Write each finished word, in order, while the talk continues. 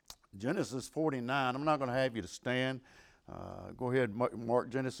Genesis 49. I'm not going to have you to stand. Go ahead, mark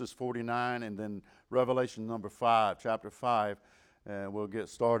Genesis 49 and then Revelation number 5, chapter 5, and we'll get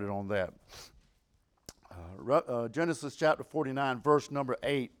started on that. Genesis chapter 49, verse number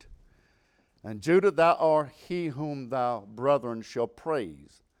 8. And Judah, thou art he whom thy brethren shall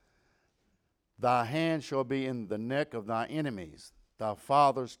praise. Thy hand shall be in the neck of thy enemies. Thy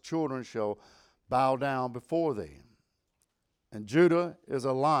father's children shall bow down before thee. And Judah is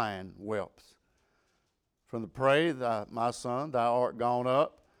a lion whelps. From the prey, my son, thou art gone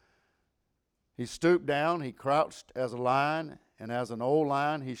up. He stooped down, he crouched as a lion, and as an old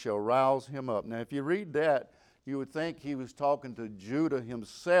lion he shall rouse him up. Now, if you read that, you would think he was talking to Judah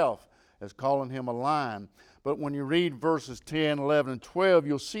himself as calling him a lion. But when you read verses 10, 11, and 12,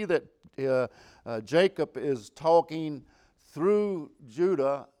 you'll see that Jacob is talking through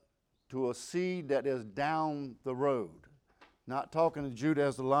Judah to a seed that is down the road. Not talking to Judah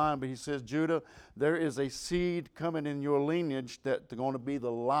as the lion, but he says, Judah, there is a seed coming in your lineage that's going to be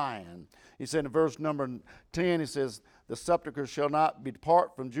the lion. He said in verse number 10, he says, the scepter shall not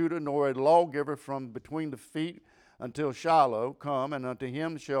depart from Judah, nor a lawgiver from between the feet until Shiloh come, and unto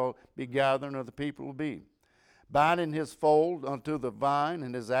him shall be gathering of the people will be. Binding his fold unto the vine,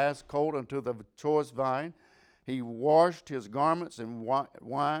 and his ass colt unto the choice vine. He washed his garments in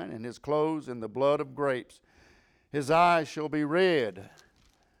wine, and his clothes in the blood of grapes. His eyes shall be red,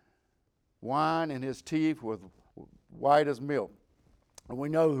 wine, and his teeth with white as milk. And we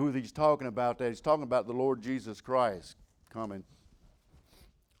know who he's talking about there. He's talking about the Lord Jesus Christ coming.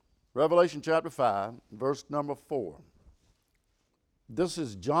 Revelation chapter 5, verse number 4. This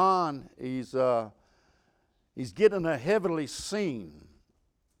is John. He's getting a heavenly scene.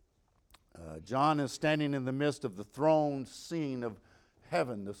 John is standing in the midst of the throne scene of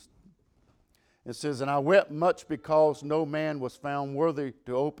heaven. It says, and I wept much because no man was found worthy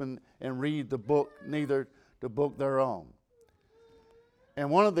to open and read the book, neither the book thereon. And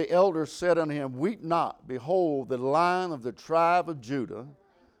one of the elders said unto him, weep not, behold, the Lion of the tribe of Judah,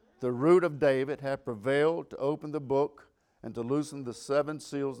 the root of David, hath prevailed to open the book and to loosen the 7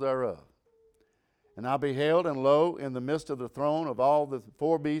 seals thereof. And I beheld, and lo, in the midst of the throne of all the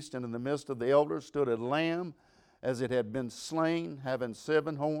 4 beasts, and in the midst of the elders, stood a lamb, as it had been slain, having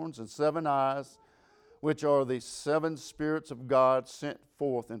 7 horns and 7 eyes, which are the 7 spirits of God sent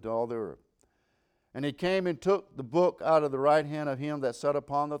forth into all the earth. And he came and took the book out of the right hand of him that sat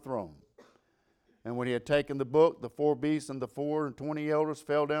upon the throne. And when he had taken the book, the 4 beasts and the 24 elders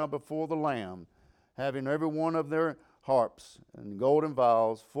fell down before the Lamb, having every one of their harps and golden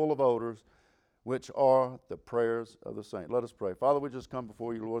vials full of odors, which are the prayers of the saints. Let us pray. Father, we just come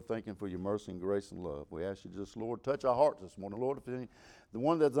before you, Lord, thanking for your mercy and grace and love. We ask you just, Lord, touch our hearts this morning. Lord, if any, the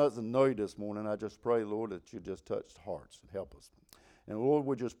one that doesn't know you this morning, I just pray, Lord, that you just touch hearts and help us. And Lord,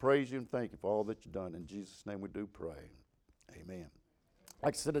 we just praise you and thank you for all that you've done. In Jesus' name we do pray. Amen.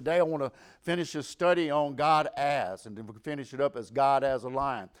 Like I said, today I want to finish a study on God as, and then we can finish it up as God as a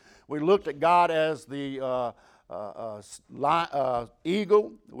lion. We looked at God as the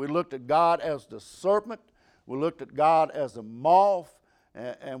eagle. We looked at God as the serpent. We looked at God as the moth,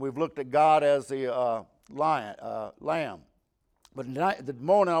 and we've looked at God as the lamb. But tonight, this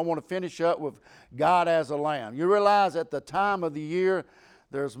morning, I want to finish up with God as a lamb. You realize at the time of the year,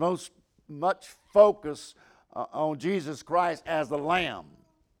 there's much focus on Jesus Christ as the lamb.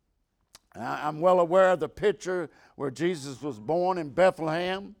 I'm well aware of the picture where Jesus was born in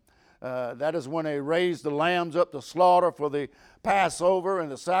Bethlehem. That is when they raised the lambs up to slaughter for the Passover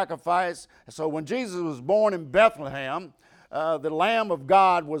and the sacrifice. So when Jesus was born in Bethlehem, the Lamb of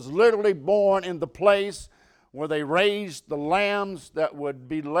God was literally born in the place where they raised the lambs that would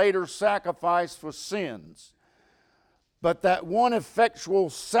be later sacrificed for sins. But that one effectual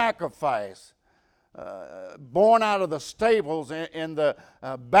sacrifice, born out of the stables in the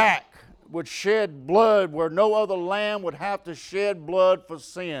back, would shed blood where no other lamb would have to shed blood for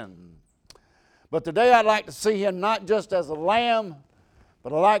sin. But today I'd like to see him not just as a lamb,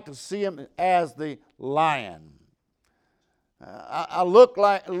 but I'd like to see him as the lion. I look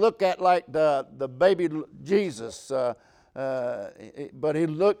at like the baby Jesus, but he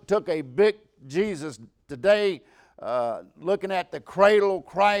took a big Jesus today, looking at the cradle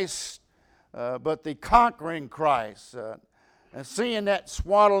Christ, but the conquering Christ. And seeing that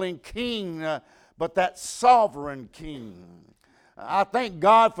swaddling king, but that sovereign king. I thank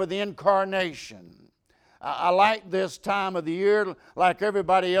God for the incarnation. I like this time of the year like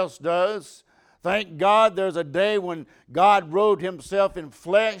everybody else does. Thank God there's a day when God robed himself in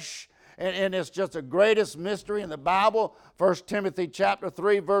flesh and it's just the greatest mystery in the Bible. 1 Timothy chapter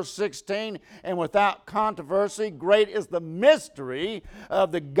 3, verse 16, and without controversy, great is the mystery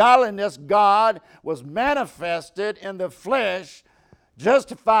of the godliness. God was manifested in the flesh,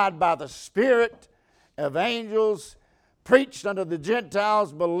 justified by the Spirit of angels, preached unto the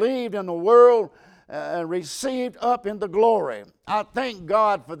Gentiles, believed in the world, and received up into glory. I thank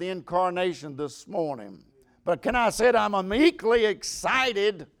God for the incarnation this morning. But can I say that I'm equally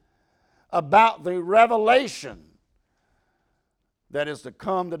excited about the revelation that is to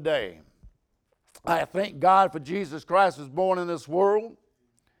come today. I thank God for Jesus Christ was born in this world.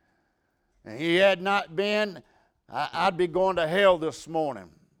 And He had not been, I'd be going to hell this morning.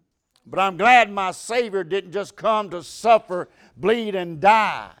 But I'm glad my Savior didn't just come to suffer, bleed, and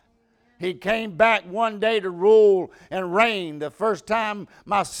die. He came back one day to rule and reign. The first time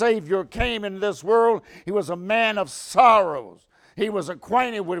my Savior came into this world, He was a man of sorrows. He was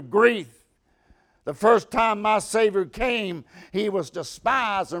acquainted with grief. The first time my Savior came, He was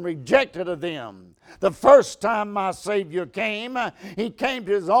despised and rejected of them. The first time my Savior came, He came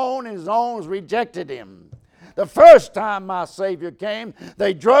to His own, and His own rejected Him. The first time my Savior came,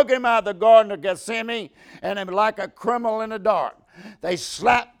 they drug Him out of the Garden of Gethsemane, and like a criminal in the dark. They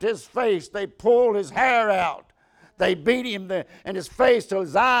slapped His face. They pulled His hair out. They beat Him in His face till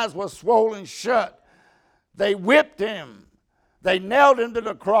His eyes were swollen shut. They whipped Him. They nailed Him to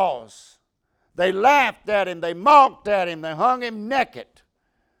the cross. They laughed at Him. They mocked at Him. They hung Him naked.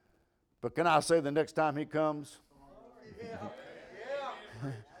 But can I say the next time He comes?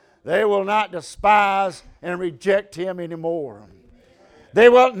 They will not despise and reject Him anymore. They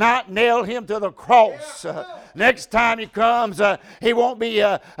will not nail Him to the cross. Next time He comes, he won't be,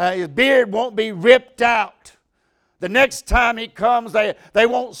 His beard won't be ripped out. The next time He comes, they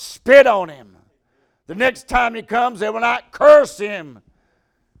won't spit on Him. The next time He comes, they will not curse Him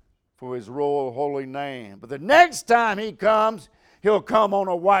for His royal holy name. But the next time He comes, He'll come on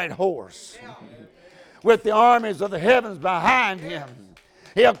a white horse with the armies of the heavens behind Him.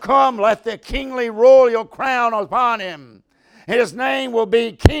 He'll come like the kingly royal crown upon Him. His name will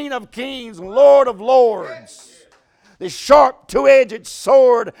be King of Kings and Lord of Lords. The sharp two-edged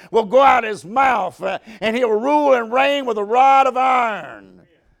sword will go out His mouth, and He'll rule and reign with a rod of iron.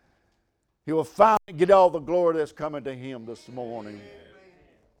 He will finally get all the glory that's coming to Him this morning.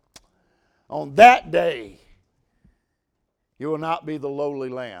 On that day, He will not be the lowly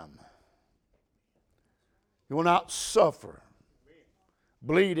lamb. He will not suffer,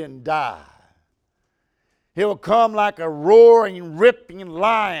 bleed, and die. He will come like a roaring, ripping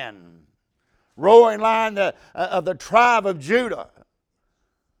lion, of the tribe of Judah.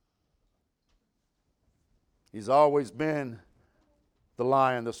 He's always been the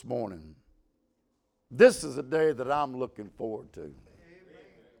lion this morning. This is a day that I'm looking forward to.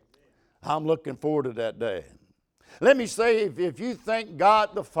 I'm looking forward to that day. Let me say, if you think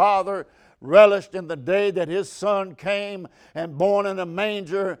God the Father relished in the day that His Son came and born in a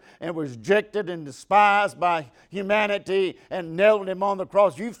manger and was rejected and despised by humanity and nailed Him on the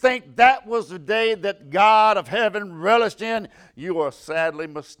cross, you think that was the day that God of heaven relished in, you are sadly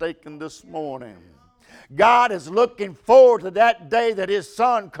mistaken this morning. God is looking forward to that day that His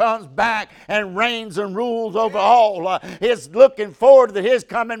Son comes back and reigns and rules over all. He's looking forward to His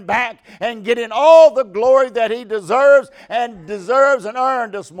coming back and getting all the glory that He deserves and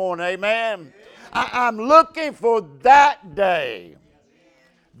earned this morning. Amen. I'm looking for that day.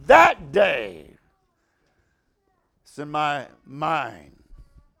 That day. It's in my mind.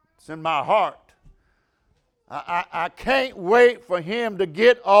 It's in my heart. I can't wait for Him to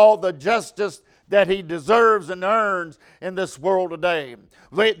get all the justice that He deserves and earns in this world today.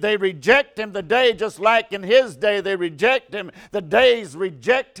 They reject Him today just like in His day they reject Him. The days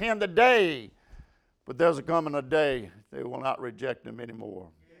reject Him today. But there's coming a day they will not reject Him anymore.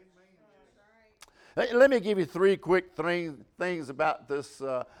 Let me give you three quick things about this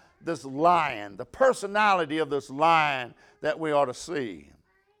lion, the personality of this lion that we ought to see.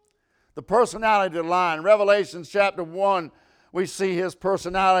 The personality of the lion. Revelation chapter 1, we see His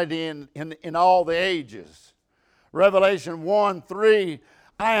personality in all the ages. Revelation 1:3,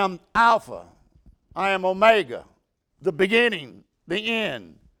 I am Alpha, I am Omega, the beginning, the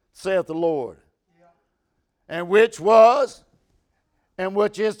end, saith the Lord. And which was, and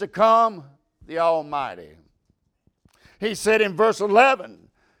which is to come, the Almighty. He said in verse 11,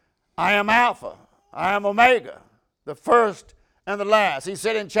 I am Alpha, I am Omega, the first and the last. He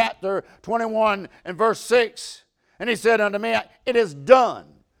said in chapter 21 and verse 6, and He said unto me, it is done.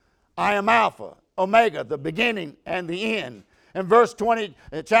 I am Alpha, Omega, the beginning and the end. In verse 20,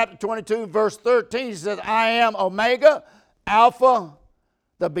 chapter 22, verse 13, He says, I am Omega, Alpha,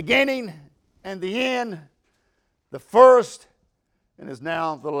 the beginning and the end, the first and is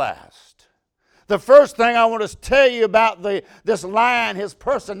now the last. The first thing I want to tell you about this lion, his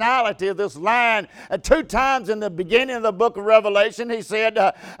personality of this lion, 2 times in the beginning of the book of Revelation, he said,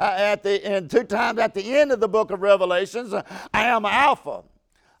 and 2 times at the end of the book of Revelations, I am Alpha,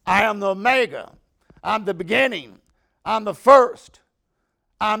 I am the Omega, I'm the beginning, I'm the first,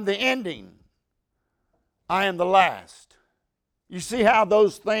 I'm the ending, I am the last. You see how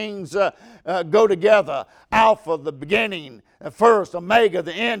those things go together. Alpha, the beginning, the first, Omega,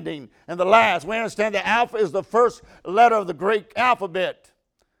 the ending, and the last. We understand that Alpha is the first letter of the Greek alphabet.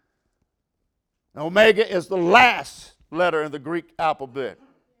 Omega is the last letter in the Greek alphabet.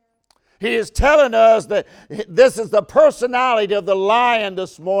 He is telling us that this is the personality of the lion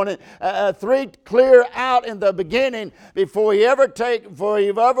this morning. 3 clear out in the beginning before he ever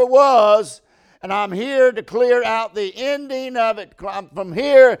was. And I'm here to clear out the ending of it from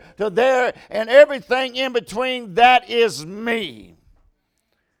here to there, and everything in between. That is me.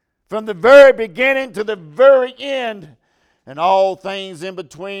 From the very beginning to the very end, and all things in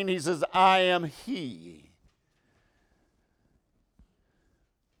between, he says, I am he.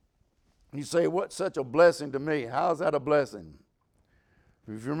 You say, what's such a blessing to me? How is that a blessing?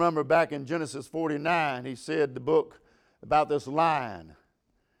 If you remember back in Genesis 49, he said the book about this lion.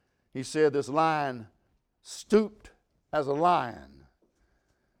 He said this lion stooped as a lion,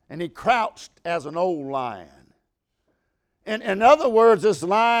 and he crouched as an old lion. In other words, this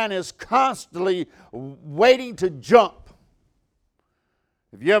lion is constantly waiting to jump.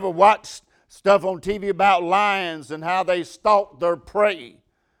 If you ever watched stuff on TV about lions and how they stalk their prey,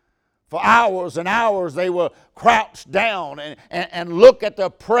 for hours and hours they will crouch down and look at their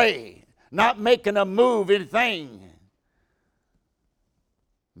prey, not making a move, anything.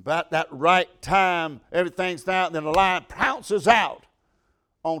 About that right time, everything's down, then the lion pounces out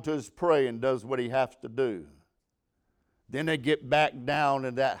onto his prey and does what he has to do. Then they get back down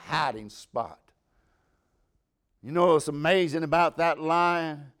in that hiding spot. You know what's amazing about that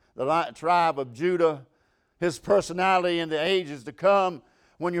lion, the lion tribe of Judah, his personality in the ages to come?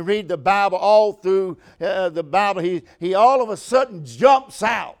 When you read the Bible, all through the Bible, he all of a sudden jumps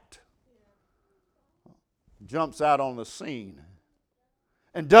out on the scene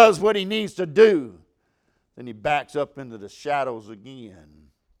and does what he needs to do. Then he backs up into the shadows again.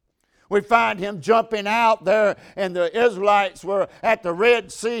 We find him jumping out there, and the Israelites were at the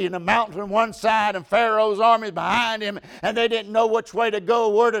Red Sea, and the mountain on one side, and Pharaoh's army behind him, and they didn't know which way to go,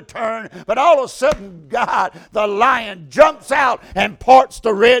 where to turn. But all of a sudden, God, the lion, jumps out and parts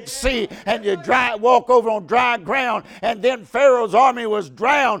the Red Sea, and you walk over on dry ground, and then Pharaoh's army was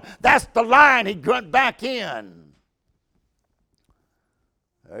drowned. That's the lion. He went back in.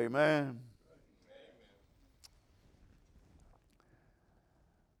 Amen.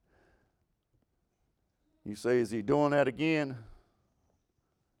 You say, is he doing that again?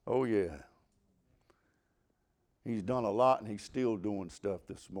 Oh, yeah. He's done a lot, and he's still doing stuff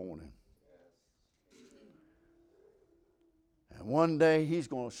this morning. And one day, he's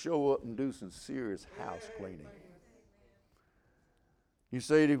going to show up and do some serious house cleaning. You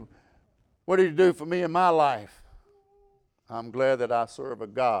say, what did he do for me in my life? I'm glad that I serve a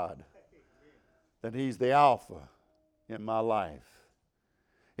God, that he's the Alpha in my life.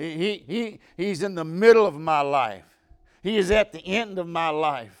 He's in the middle of my life. He is at the end of my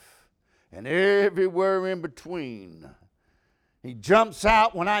life. And everywhere in between. He jumps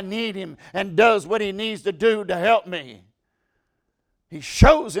out when I need him and does what he needs to do to help me. He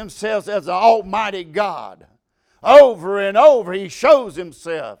shows himself as the Almighty God. Over and over he shows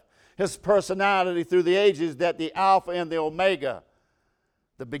himself. His personality through the ages, that the Alpha and the Omega,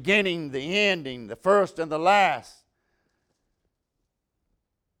 the beginning, the ending, the first and the last.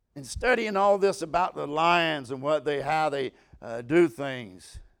 In studying all this about the lions and how they do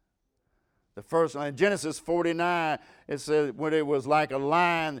things, the first one in Genesis 49, it says when it was like a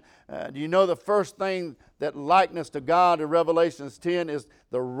lion. Do you know the first thing that likeness to God in Revelations 10 is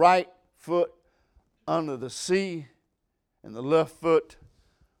the right foot under the sea and the left foot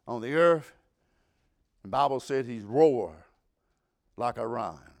on the earth? The Bible says he's roar like a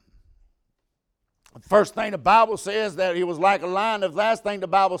lion. The first thing the Bible says that he was like a lion. The last thing the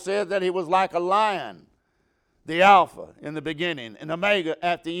Bible says that he was like a lion. The Alpha in the beginning and Omega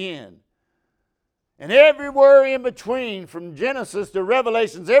at the end. And everywhere in between, from Genesis to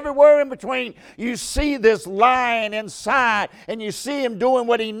Revelations, everywhere in between, you see this lion inside, and you see him doing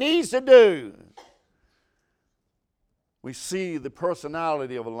what he needs to do. We see the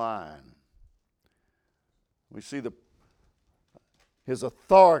personality of a lion. We see his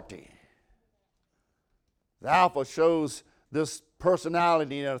authority. The Alpha shows this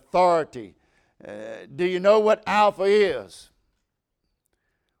personality and authority. Do you know what alpha is?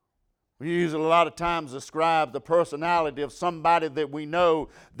 We use it a lot of times to describe the personality of somebody that we know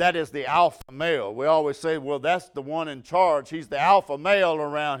that is the alpha male. We always say, well, that's the one in charge. He's the alpha male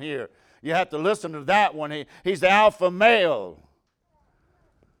around here. You have to listen to that one. He's the alpha male.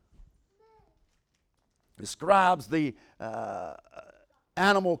 Describes the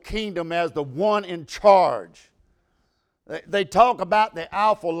animal kingdom as the one in charge. They talk about the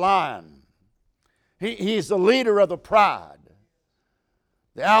alpha lion. He's the leader of the pride.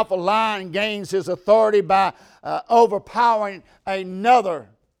 The alpha lion gains his authority by overpowering another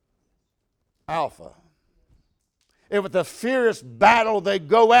alpha. If it's a fierce battle, they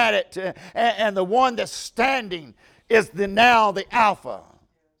go at it, and the one that's standing is now the alpha.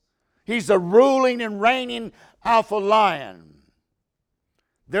 He's a ruling and reigning alpha lion.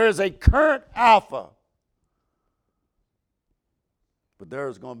 There is a current alpha, but there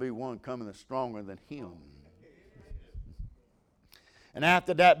is going to be one coming that's stronger than him. And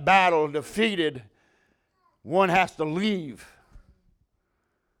after that battle defeated, one has to leave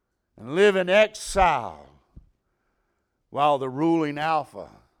and live in exile while the ruling alpha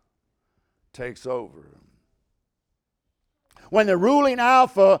takes over. When the ruling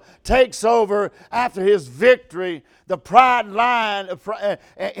alpha takes over after his victory, the pride lion,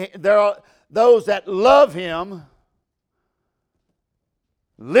 there are those that love him,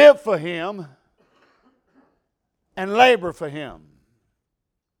 live for him, and labor for him.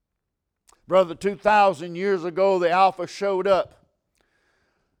 Brother, 2,000 years ago, the alpha showed up.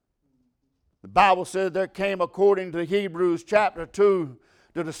 The Bible says there came, according to Hebrews chapter 2,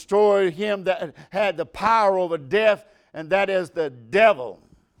 to destroy him that had the power over death, and that is the devil.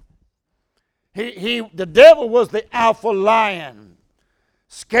 The devil was the alpha lion,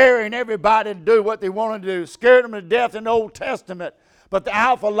 scaring everybody to do what they wanted to do, scared them to death in the Old Testament. But the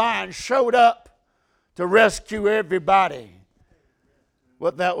alpha lion showed up to rescue everybody.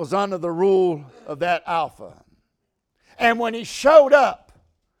 What that was under the rule of that alpha. And when he showed up,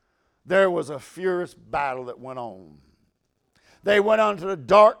 there was a furious battle that went on. They went onto the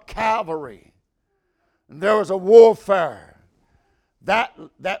dark Calvary. And there was a warfare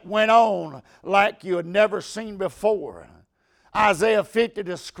that went on like you had never seen before. Isaiah 50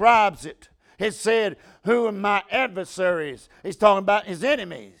 describes it. It said, who are my adversaries? He's talking about his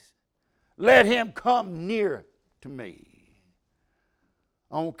enemies. Let him come near to me.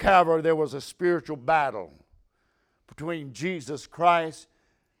 On Calvary, there was a spiritual battle between Jesus Christ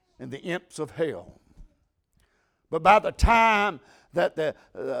and the imps of hell. But by the time that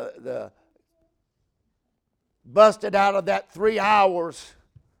the busted out of that 3 hours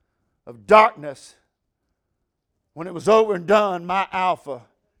of darkness, when it was over and done, my alpha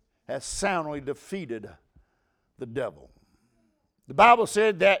has soundly defeated the devil. The Bible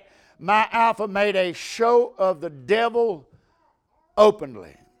said that my alpha made a show of the devil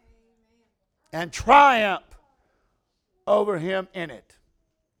openly and triumph over him in it.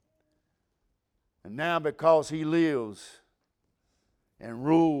 And now, because he lives and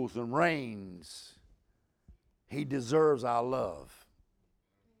rules and reigns, he deserves our love.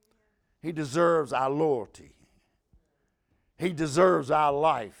 He deserves our loyalty. He deserves our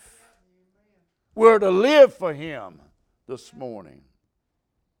life. We're to live for him this morning.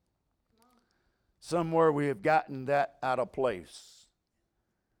 Somewhere we have gotten that out of place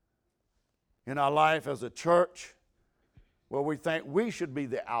in our life as a church, where we think we should be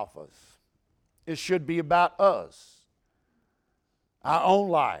the alphas. It should be about us, our own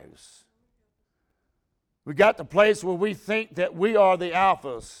lives. We got the place where we think that we are the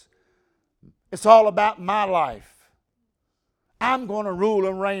alphas. It's all about my life. I'm going to rule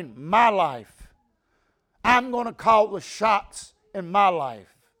and reign my life. I'm going to call the shots in my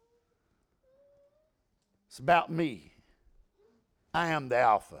life. It's about me. I am the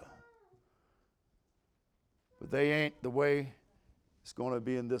alpha. But they ain't the way it's going to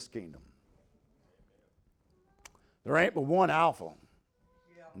be in this kingdom. There ain't but one alpha.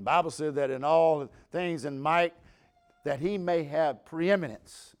 The Bible says that in all things in might, that he may have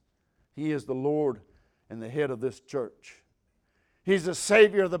preeminence. He is the Lord and the head of this church. He's the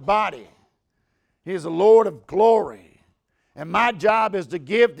Savior of the body. He is the Lord of glory. And my job is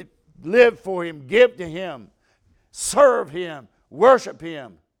to live for him, give to him, serve him, worship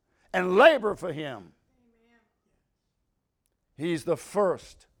him, and labor for him. He's the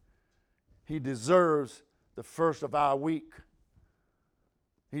first. He deserves the first of our week.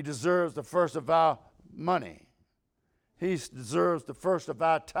 He deserves the first of our money. He deserves the first of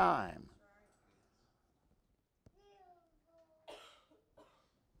our time.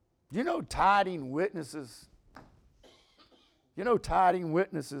 You know, tithing witnesses You know, tiding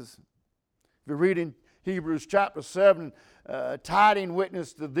witnesses. If you read in Hebrews chapter 7, tiding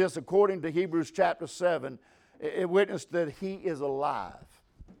witness to this, according to Hebrews chapter 7, it witnessed that he is alive.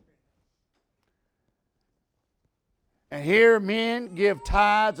 And here men give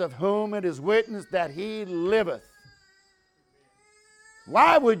tithes, of whom it is witnessed that he liveth.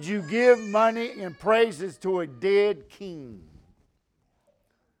 Why would you give money and praises to a dead king?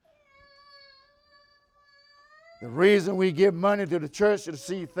 The reason we give money to the church is to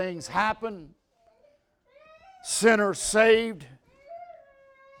see things happen, sinners saved,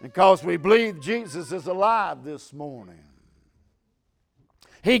 because we believe Jesus is alive this morning.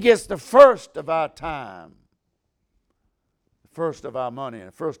 He gets the first of our time, the first of our money, and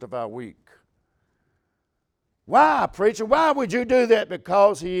the first of our week. Why, preacher? Why would you do that?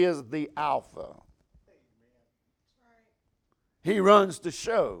 Because he is the Alpha. He runs the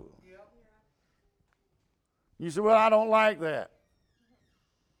show. You say, well, I don't like that.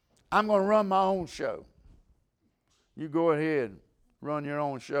 I'm going to run my own show. You go ahead, run your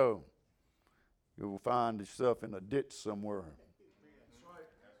own show. You will find yourself in a ditch somewhere.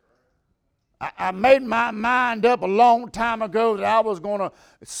 I made my mind up a long time ago that I was going to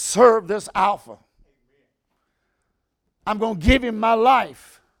serve this Alpha. I'm going to give him my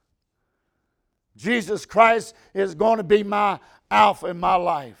life. Jesus Christ is going to be my Alpha in my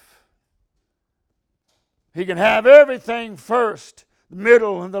life. He can have everything first, the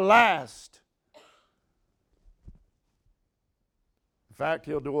middle, and the last. In fact,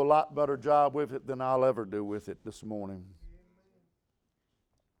 he'll do a lot better job with it than I'll ever do with it this morning.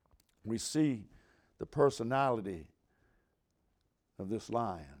 We see the personality of this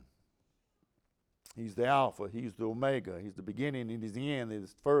lion. He's the Alpha, he's the Omega, he's the beginning and he's the end,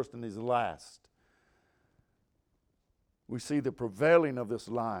 he's the first and he's the last. We see the prevailing of this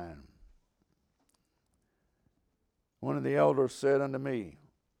lion. One of the elders said unto me,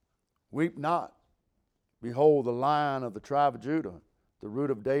 weep not. Behold, the Lion of the tribe of Judah, the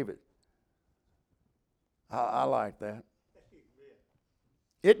Root of David. I like that.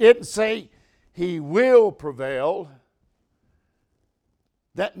 It didn't say he will prevail.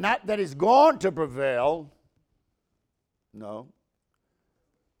 Not that he's going to prevail. No.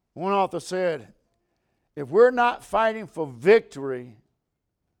 One author said, if we're not fighting for victory,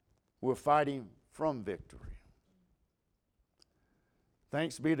 we're fighting from victory.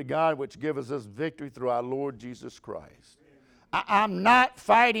 Thanks be to God which giveth us victory through our Lord Jesus Christ. I'm not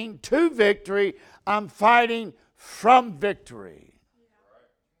fighting to victory. I'm fighting from victory.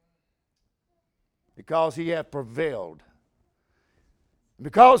 Because he hath prevailed.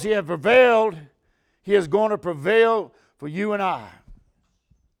 Because he hath prevailed, he is going to prevail for you and I.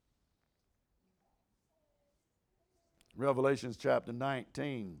 Revelation chapter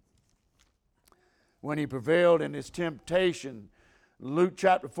 19. When he prevailed in his temptation, Luke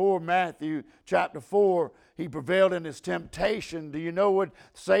chapter 4, Matthew chapter 4, he prevailed in his temptation. Do you know what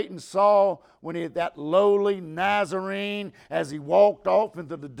Satan saw when that lowly Nazarene, as he walked off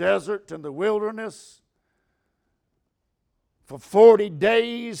into the desert and the wilderness? For 40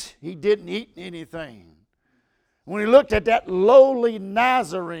 days, he didn't eat anything. When he looked at that lowly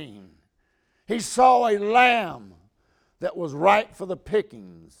Nazarene, he saw a lamb that was ripe for the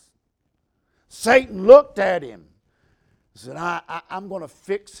pickings. Satan looked at him. He said, I'm going to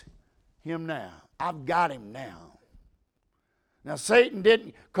fix him now. I've got him now. Now, Satan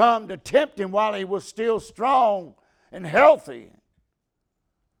didn't come to tempt him while he was still strong and healthy.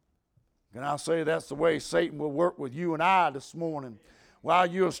 Can I say that's the way Satan will work with you and I this morning? While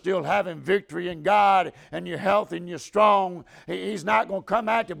you're still having victory in God and you're healthy and you're strong, he's not going to come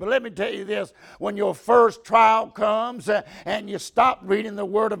at you. But let me tell you this, when your first trial comes and you stop reading the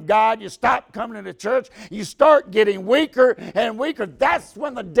Word of God, you stop coming to church, you start getting weaker and weaker, that's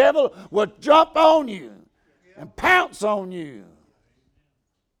when the devil will jump on you and pounce on you.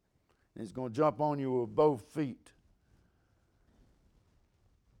 He's going to jump on you with both feet.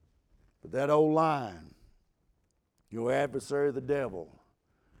 But that old lion, your adversary the devil,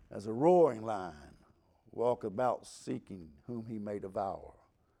 as a roaring lion, walk about seeking whom he may devour.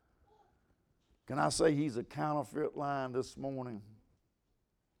 Can I say he's a counterfeit lion this morning?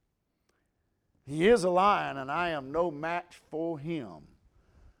 He is a lion, and I am no match for him.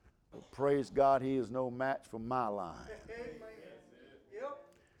 But praise God, he is no match for my lion.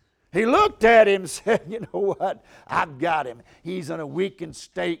 He looked at him and said, you know what? I've got him. He's in a weakened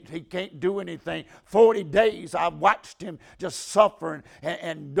state. He can't do anything. 40 days I've watched him just suffering,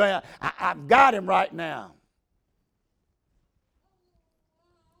 and I've got him right now.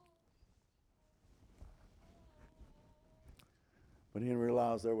 But he didn't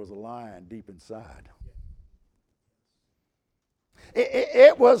realize there was a lion deep inside.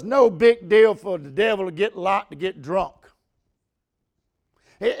 It was no big deal for the devil to get Lot to get drunk.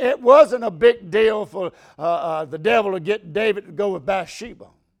 It wasn't a big deal for the devil to get David to go with Bathsheba.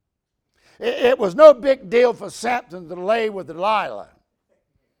 It was no big deal for Samson to lay with Delilah.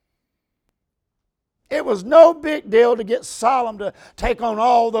 It was no big deal to get Solomon to take on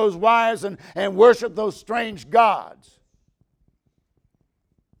all those wives and worship those strange gods.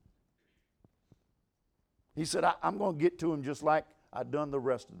 He said, I'm going to get to him just like I've done the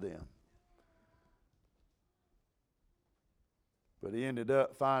rest of them. But he ended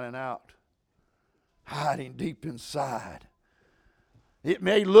up finding out, hiding deep inside. It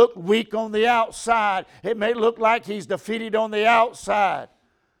may look weak on the outside. It may look like he's defeated on the outside.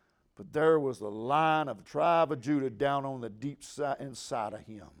 But there was the Lion of the tribe of Judah down on the deep side, inside of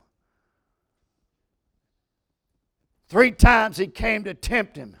him. 3 times he came to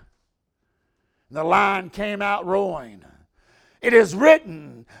tempt him. And the lion came out roaring. It is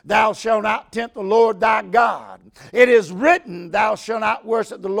written, thou shalt not tempt the Lord thy God. It is written, thou shalt not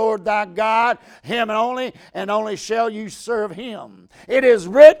worship the Lord thy God, him only, and only shall you serve him. It is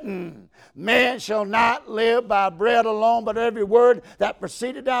written, man shall not live by bread alone, but every word that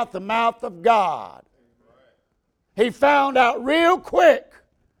proceeded out the mouth of God. He found out real quick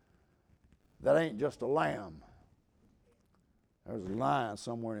that ain't just a lamb. There's a lion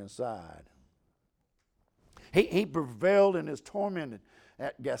somewhere inside. He prevailed in his torment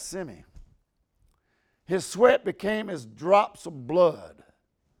at Gethsemane. His sweat became as drops of blood.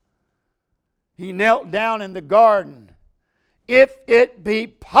 He knelt down in the garden. If it be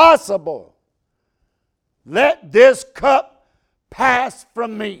possible, let this cup pass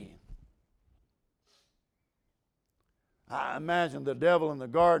from me. I imagine the devil in the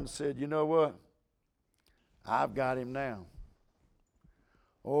garden said, you know what? I've got him now.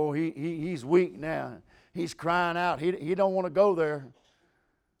 Oh, he's weak now. He's crying out. He don't want to go there.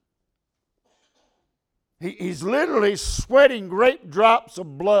 He's literally sweating great drops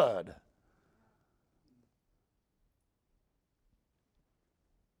of blood.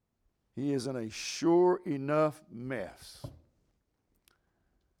 He is in a sure enough mess.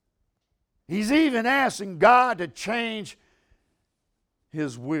 He's even asking God to change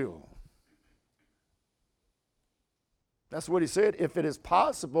his will. That's what he said. If it is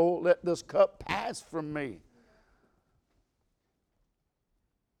possible, let this cup pass from me.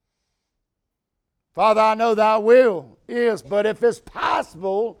 Father, I know thy will is, but if it's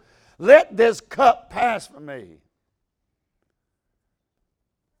possible, let this cup pass from me.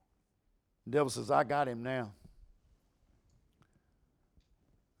 The devil says, I got him now.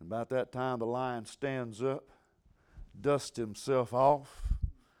 About that time, the lion stands up, dusts himself off,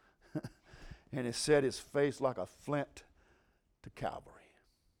 and he set his face like a flint to Calvary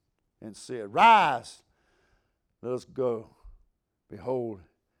and said, rise, let us go. Behold,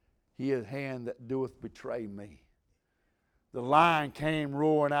 he is hand that doeth betray me. The lion came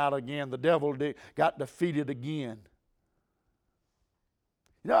roaring out again. The devil got defeated again.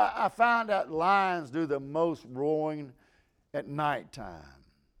 You know, I find that lions do the most roaring at nighttime.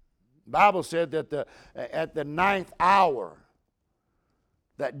 The Bible said that at the 9th hour,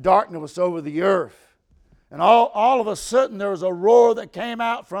 that darkness was over the earth. And all of a sudden there was a roar that came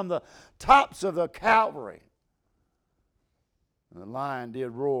out from the tops of the Calvary. And the lion did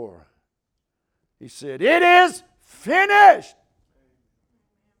roar. He said, it is finished.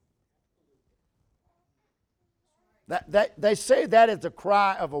 They say that is the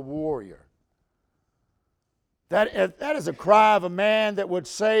cry of a warrior. That is a cry of a man that would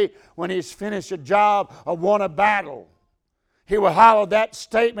say when he's finished a job or won a battle. He will holler that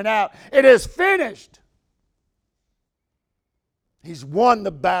statement out. It is finished. He's won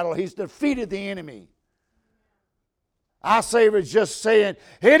the battle. He's defeated the enemy. Isaiah is just saying,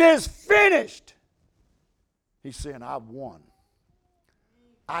 it is finished. He's saying, I've won.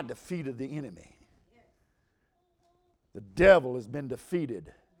 I defeated the enemy. The devil has been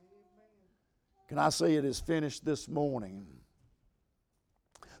defeated. Can I say it is finished this morning?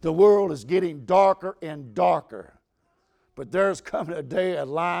 The world is getting darker and darker. But there's coming a day a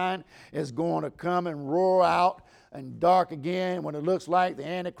lion is going to come and roar out and dark again when it looks like the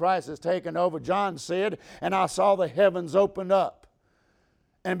Antichrist has taken over. John said, and I saw the heavens open up.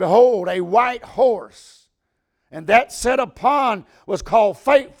 And behold, a white horse. And that sat upon was called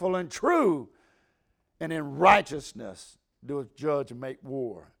Faithful and True. And in righteousness doeth judge and make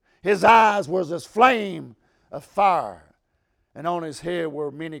war. His eyes was as flame of fire. And on his head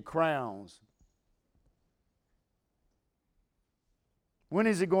were many crowns. When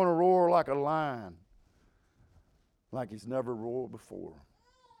is he going to roar like a lion? Like he's never roared before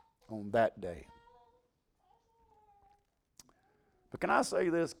on that day. But can I say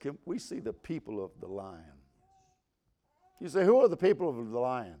this? Can we see the people of the lion? You say, who are the people of the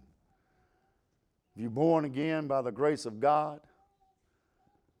lion? If you're born again by the grace of God,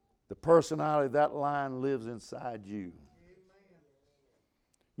 the personality of that lion lives inside you.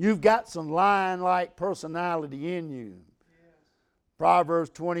 You've got some lion-like personality in you. Proverbs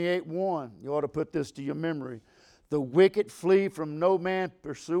 28:1. You ought to put this to your memory. The wicked flee from no man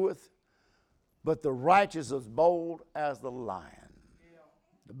pursueth, but the righteous is bold as the lion.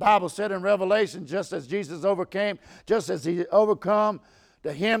 The Bible said in Revelation, just as Jesus overcame, just as he overcome,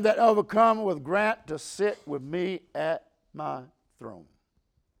 to him that overcome will grant to sit with me at my throne.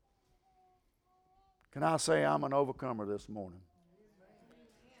 Can I say I'm an overcomer this morning?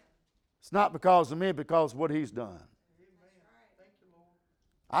 It's not because of me, because of what he's done.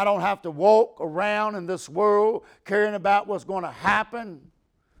 I don't have to walk around in this world caring about what's going to happen.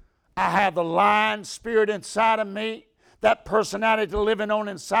 I have the lion spirit inside of me, that personality living on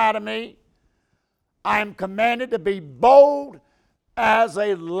inside of me. I am commanded to be bold as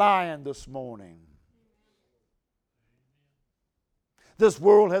a lion this morning. This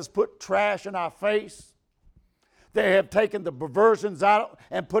world has put trash in our face. They have taken the perversions out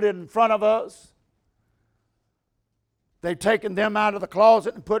and put it in front of us. They've taken them out of the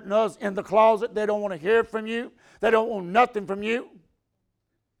closet and putting us in the closet. They don't want to hear from you. They don't want nothing from you.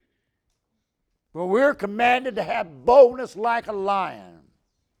 But we're commanded to have boldness like a lion.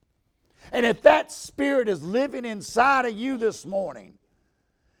 And if that spirit is living inside of you this morning,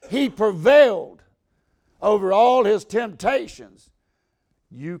 he prevailed over all his temptations.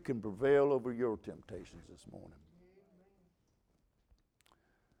 You can prevail over your temptations this morning.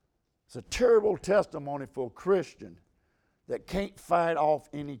 It's a terrible testimony for a Christian that can't fight off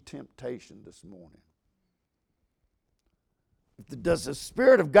any temptation this morning. Does the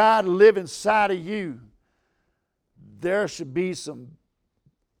Spirit of God live inside of you? There should be some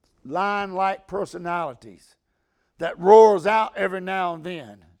lion-like personalities that roars out every now and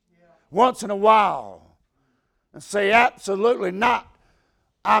then, once in a while, and say, absolutely not.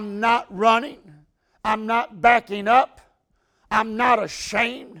 I'm not running. I'm not backing up. I'm not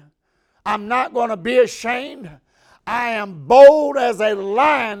ashamed. I'm not going to be ashamed. I am bold as a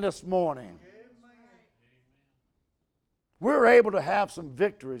lion this morning. We're able to have some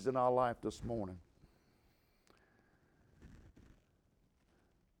victories in our life this morning.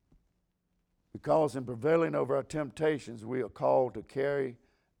 Because in prevailing over our temptations, we are called to carry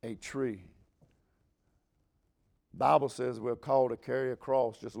a tree. The Bible says we're called to carry a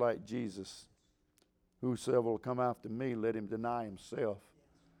cross just like Jesus. Whosoever will come after me, let him deny himself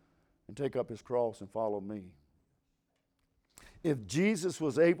and take up his cross and follow me. If Jesus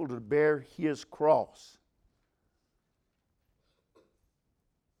was able to bear his cross,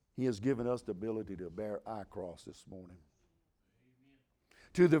 he has given us the ability to bear our cross this morning.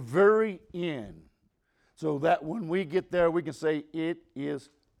 To the very end. So that when we get there, we can say, it is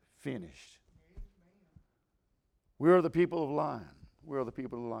finished. We are the people of lion. We are the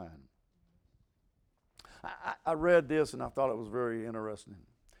people of lion. I read this and I thought it was very interesting.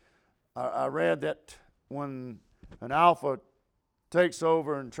 I read that when an alpha takes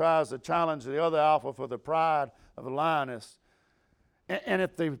over and tries to challenge the other alpha for the pride of the lioness, and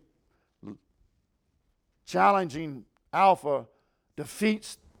if the challenging alpha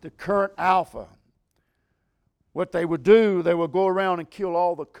defeats the current alpha, what they would do, they would go around and kill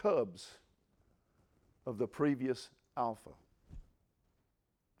all the cubs of the previous alpha.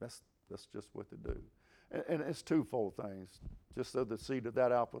 That's just what they do. And it's twofold things. Just so the seed of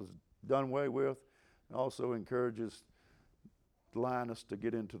that alpha is done away with, and also encourages the lioness to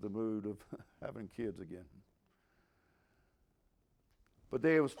get into the mood of having kids again. But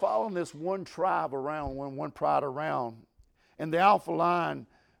they was following this one tribe around, one pride around, and the alpha lion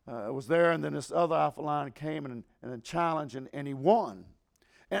was there, and then this other alpha lion came and challenged, and he won.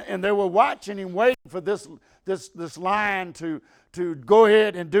 And they were watching him, waiting for this lion to go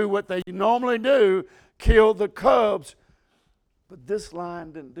ahead and do what they normally do, kill the cubs. But this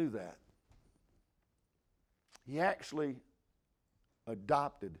lion didn't do that. He actually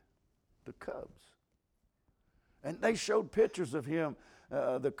adopted the cubs. And they showed pictures of him.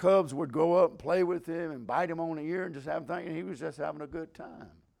 The cubs would go up and play with him and bite him on the ear and just have thinking he was just having a good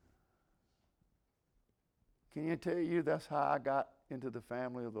time. Can you tell you that's how I got into the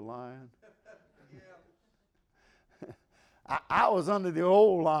family of the lion? I was under the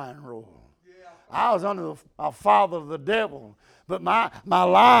old lion rule. I was under the father of the devil. But my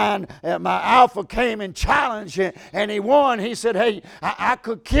lion, my alpha came and challenged him, and he won. He said, hey, I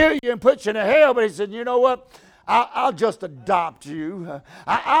could kill you and put you in hell. But he said, you know what? I'll just adopt you.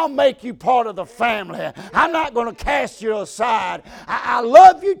 I'll make you part of the family. I'm not going to cast you aside. I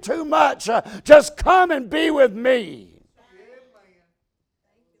love you too much. Just come and be with me.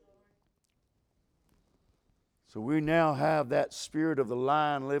 So we now have that spirit of the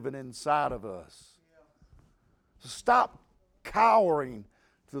lion living inside of us. So stop cowering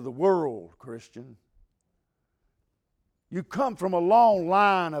to the world, Christian. You come from a long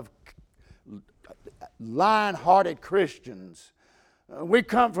line of lion-hearted Christians. We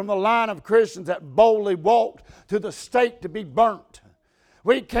come from the line of Christians that boldly walked to the stake to be burnt.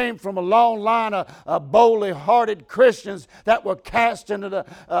 We came from a long line of boldly-hearted Christians that were cast into the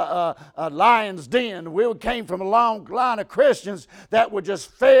lion's den. We came from a long line of Christians that were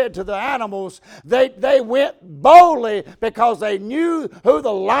just fed to the animals. They went boldly because they knew who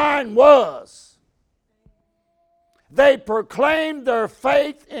the lion was. They proclaimed their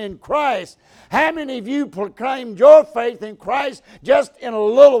faith in Christ. How many of you proclaimed your faith in Christ just in a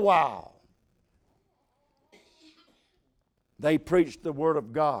little while? They preached the Word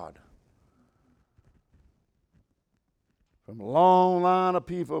of God. From a long line of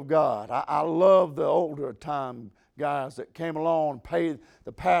people of God. I love the older time guys that came along and paved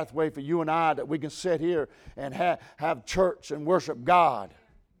the pathway for you and I that we can sit here and have church and worship God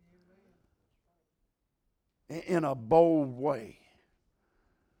in a bold way.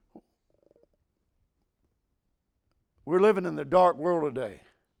 We're living in the dark world today.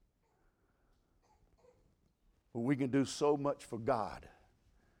 But we can do so much for God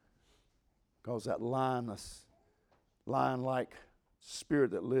because that lion-like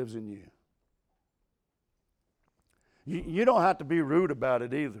spirit that lives in you. You don't have to be rude about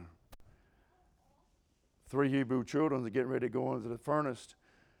it either. 3 Hebrew children are getting ready to go into the furnace,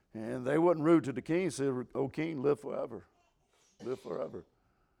 and they wasn't rude to the king. Said, "O king, live forever. Live forever."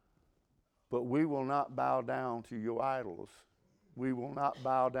 But we will not bow down to your idols. We will not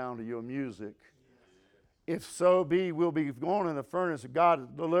bow down to your music. If so be, we'll be going in the furnace. If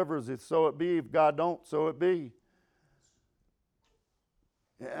God delivers, if so it be. If God don't, so it be.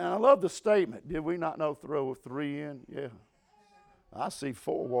 And I love the statement. Did we not know throw 3 in? Yeah. I see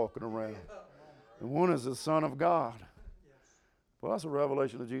 4 walking around. And one is the Son of God. Well, that's a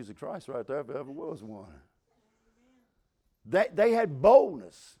revelation of Jesus Christ right there, if there ever was one. They had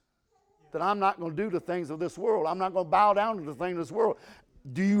boldness that I'm not going to do the things of this world. I'm not going to bow down to the things of this world.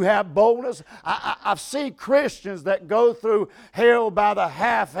 Do you have boldness? I've seen Christians that go through hell by the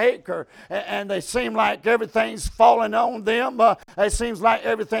half acre, and they seem like everything's falling on them. It seems like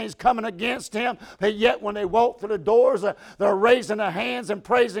everything's coming against him. But yet when they walk through the doors, they're raising their hands and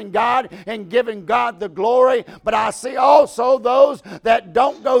praising God and giving God the glory. But I see also those that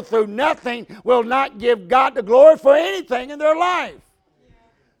don't go through nothing will not give God the glory for anything in their life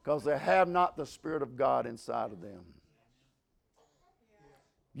because they have not the Spirit of God inside of them.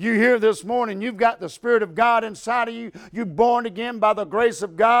 You here this morning, you've got the Spirit of God inside of you. You're born again by the grace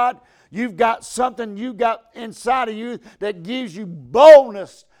of God. You've got something you got inside of you that gives you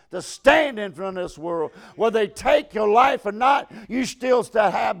boldness to stand in front of this world. Whether they take your life or not, you still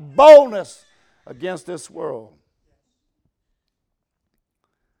have boldness against this world.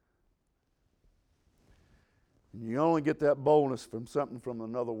 And you only get that boldness from something from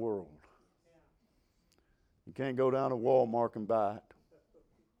another world. You can't go down to Walmart and buy it.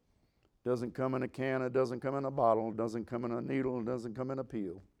 Doesn't come in a can, it doesn't come in a bottle, it doesn't come in a needle, it doesn't come in a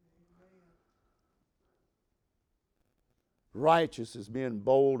pill. Righteous is being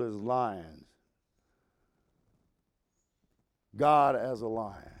bold as lions. God as a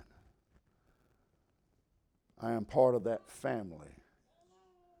lion. I am part of that family.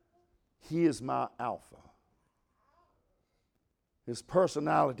 He is my Alpha. His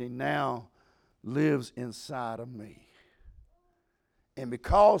personality now lives inside of me. And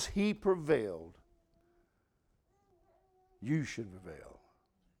because he prevailed, you should prevail.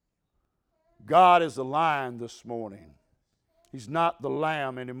 God is the lion this morning. He's not the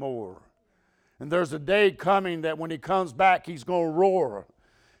lamb anymore. And there's a day coming that when he comes back, he's going to roar.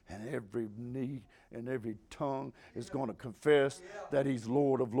 And every knee and every tongue is going to confess that he's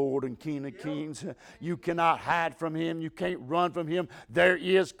Lord of Lords and King of Kings. You cannot hide from him. You can't run from him. There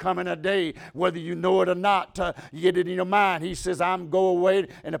is coming a day, whether you know it or not, you get it in your mind. He says, I'm go away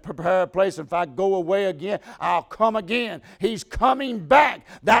in a prepared place. If I go away again, I'll come again. He's coming back.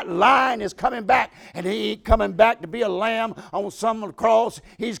 That lion is coming back. And he ain't coming back to be a lamb on some cross.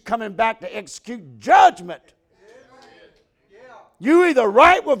 He's coming back to execute judgment. You either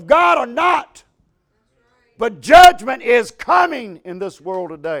right with God or not. But judgment is coming in this world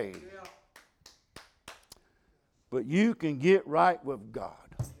today. But you can get right with God.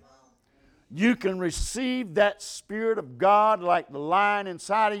 You can receive that Spirit of God like the lion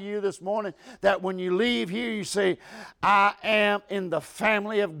inside of you this morning, that when you leave here you say, I am in the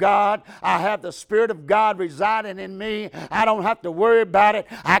family of God. I have the Spirit of God residing in me. I don't have to worry about it.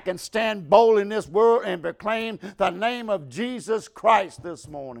 I can stand bold in this world and proclaim the name of Jesus Christ this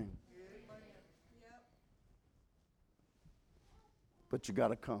morning. But you got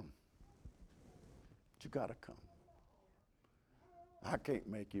to come. You got to come. I can't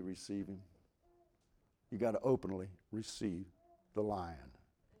make you receive Him. You got to openly receive the Lion.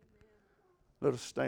 Let us stand.